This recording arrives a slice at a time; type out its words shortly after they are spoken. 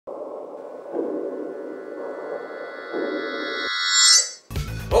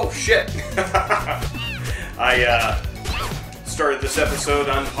Oh shit! I started this episode,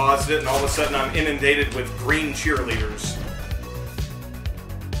 unpaused it, and all of a sudden I'm inundated with green cheerleaders.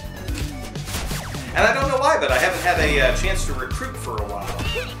 And I don't know why, but I haven't had a chance to recruit for a while.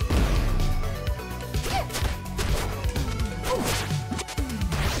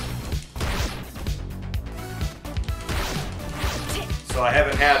 So I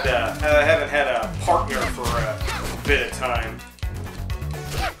haven't had a partner for a bit of time.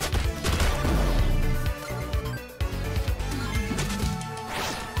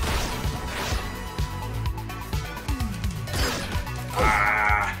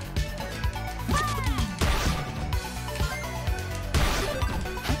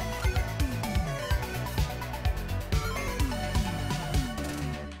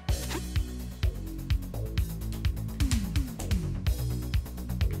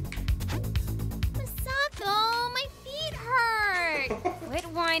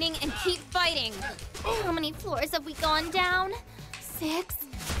 Whining and keep fighting. How many floors have we gone down? 6?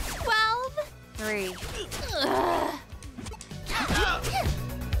 12? 3. Ugh.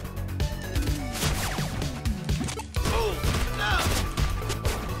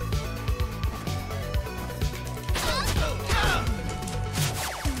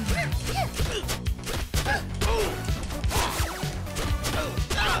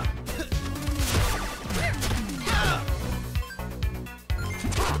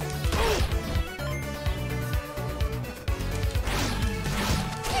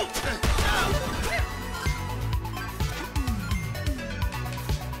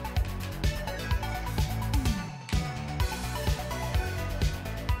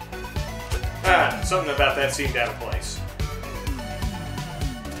 Something about that seemed out of place.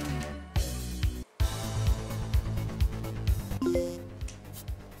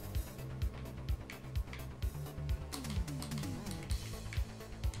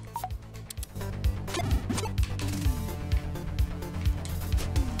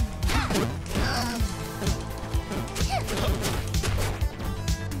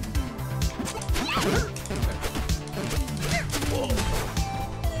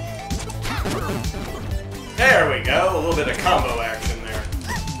 There we go, a little bit of combo action there.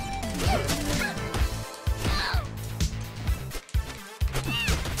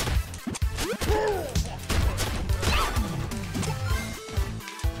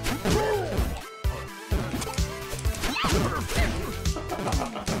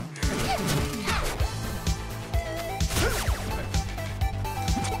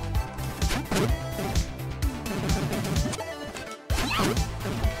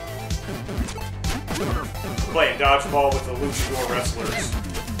 Playing dodgeball with the luchador wrestlers.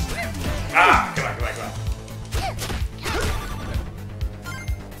 Ah! Come on, come on, come on.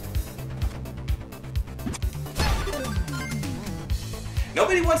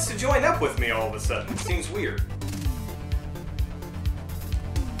 Nobody wants to join up with me all of a sudden. It seems weird.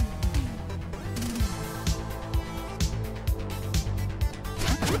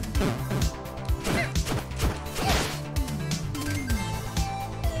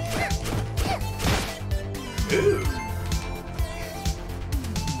 Ooh.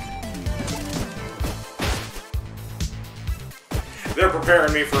 They're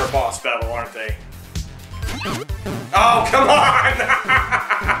preparing me for a boss battle, aren't they? Oh, come on!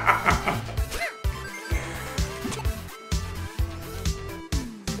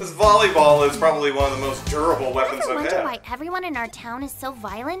 This volleyball is probably one of the most durable weapons I've had. Why everyone in our town is so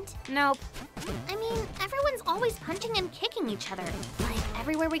violent? Nope. I mean, everyone's always punching and kicking each other. Like,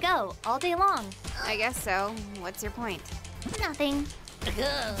 everywhere we go, all day long. I guess so. What's your point? Nothing.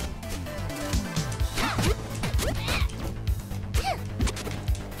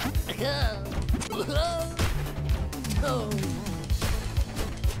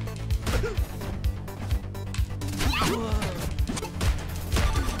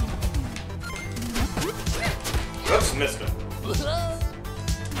 Oops, missed him.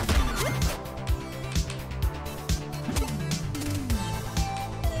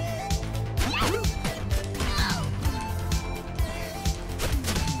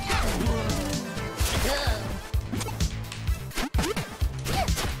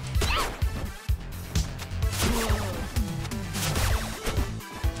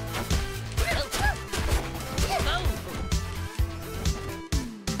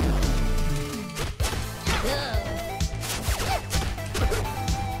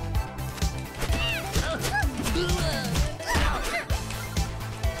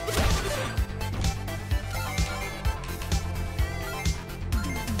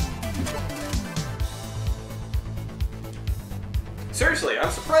 Seriously, I'm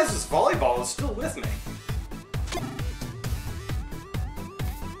surprised this volleyball is still with me.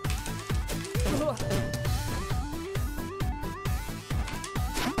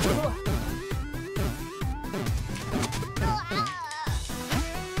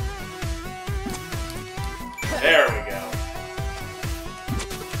 There we go.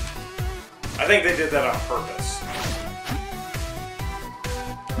 I think they did that on purpose.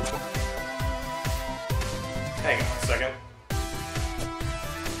 Hang on a second.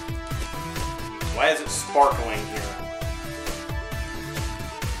 Why is it sparkling here?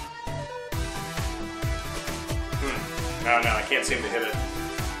 I don't know, I can't seem to hit it.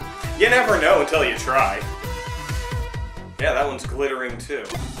 You never know until you try. Yeah, that one's glittering too.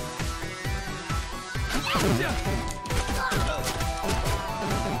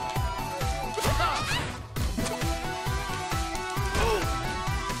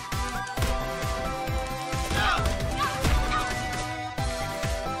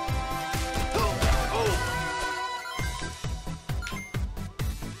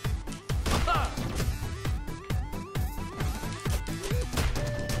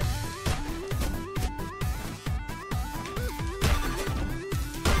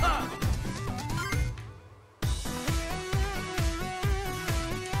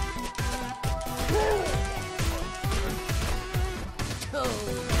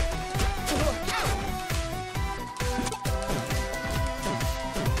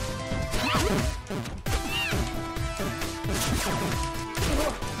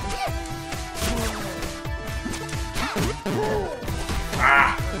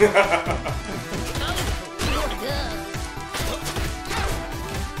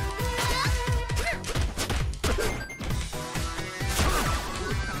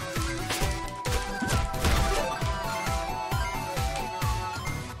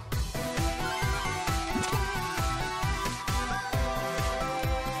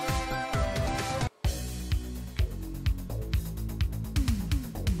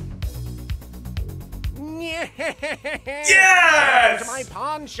 Yes! To my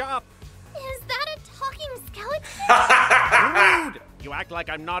pawn shop. Is that a talking skeleton? Rude! You act like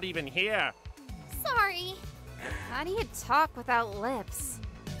I'm not even here. Sorry. How do you talk without lips?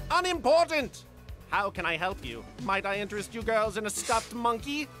 Unimportant! How can I help you? Might I interest you girls in a stuffed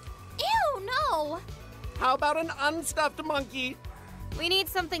monkey? Ew, no. How about an unstuffed monkey? We need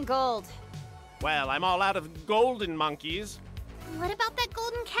something gold. Well, I'm all out of golden monkeys. What about that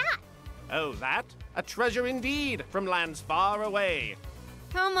golden cat? Oh, that? A treasure indeed, from lands far away.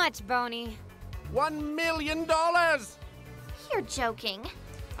 How much, Boney? $1 million! You're joking.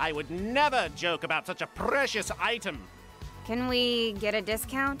 I would never joke about such a precious item. Can we get a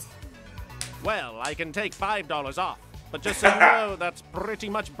discount? Well, I can take $5 off, but just so you know, that's pretty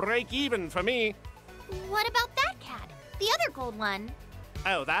much break even for me. What about that cat? The other gold one?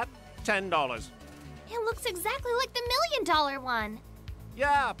 Oh, that? $10. It looks exactly like the $1 million one.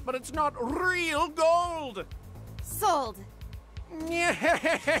 Yeah, but it's not real gold. Sold. Let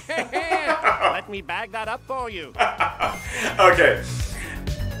me bag that up for you. Okay.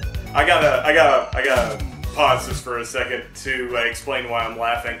 I gotta pause this for a second to explain why I'm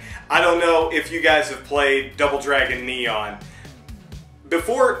laughing. I don't know if you guys have played Double Dragon Neon.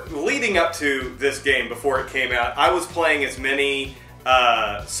 Before, leading up to this game, before it came out, I was playing as many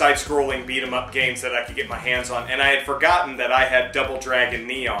side-scrolling beat-em-up games that I could get my hands on, and I had forgotten that I had Double Dragon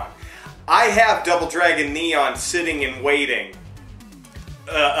Neon. I have Double Dragon Neon sitting and waiting,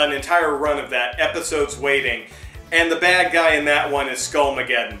 an entire run of that, episodes waiting, and the bad guy in that one is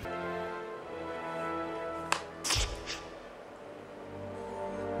Skullmageddon.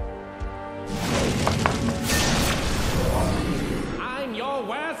 I'm your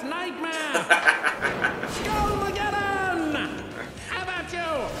worst nightmare! Skullmageddon! How about you?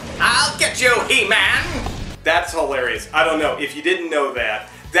 I'll get you, He-Man! That's hilarious. I don't know. If you didn't know that,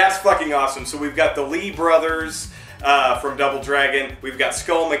 that's fucking awesome. So we've got the Lee brothers from Double Dragon. We've got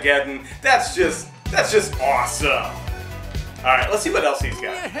Skullmageddon. That's just awesome. All right, let's see what else he's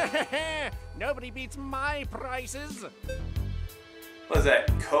got. Nobody beats my prices. What is that?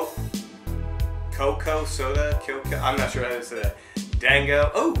 Cocoa soda? Kyoko? I'm not sure how to say that. Dango.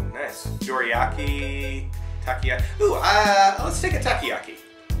 Oh, nice. Dorayaki. Takoyaki. Ooh, let's take a takoyaki.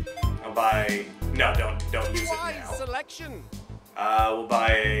 I'll buy. No, don't use it now. Selection. We'll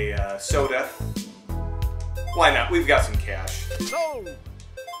buy a soda. Why not? We've got some cash. Sold.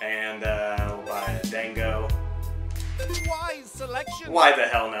 And we'll buy a Dango. Wise selection. Why the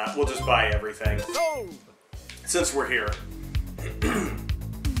hell not? We'll just buy everything. Sold. Since we're here.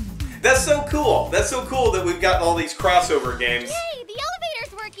 That's so cool. That's so cool that we've got all these crossover games. Yay, the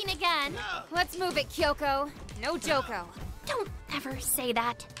elevator's working again. Let's move it, Kyoko. No Joko. Don't ever say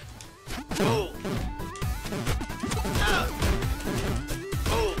that.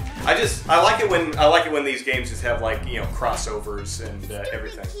 I like it when these games just have like, you know, crossovers and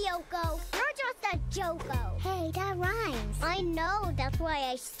everything. Kyoko, you're just a Joko. Hey, that rhymes. I know, that's why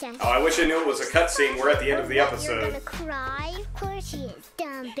I said. Oh, I wish I knew it was a cutscene. We're at the end of the You're episode. gonna cry? Of course she is,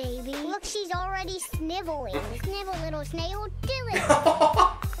 dumb baby. Look, she's already sniveling. Snivel, little snail, do it.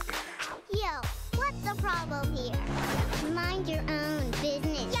 Yo, what's the problem here? Mind your own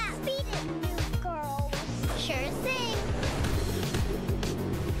business. Yeah, beat it, new girl. Sure thing.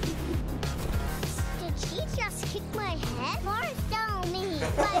 Did she just kick my head? Marcel me,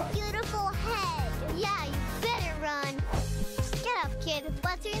 my beautiful head. Yeah, you better run. Get up, kid.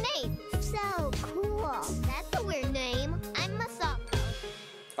 What's your name? So cool. That's a weird name. I'm Masako.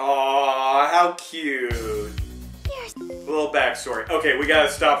 Aw, how cute. A little backstory. Okay, we gotta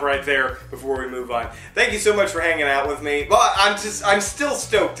stop right there before we move on. Thank you so much for hanging out with me. Well, I'm still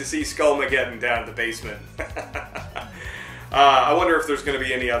stoked to see Skullmageddon down in the basement. I wonder if there's gonna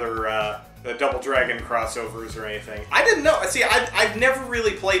be any other Double Dragon crossovers or anything. I didn't know. See, I've never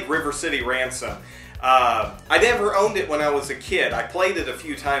really played River City Ransom. I never owned it when I was a kid. I played it a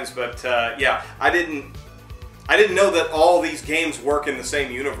few times, but yeah, I didn't know that all these games work in the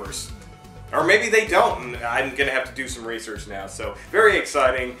same universe. Or maybe they don't, and I'm going to have to do some research now. So, very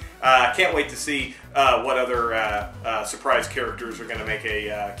exciting. Can't wait to see what other surprise characters are going to make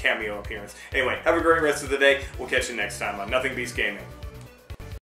a cameo appearance. Anyway, have a great rest of the day. We'll catch you next time on Nothing Beats Gaming.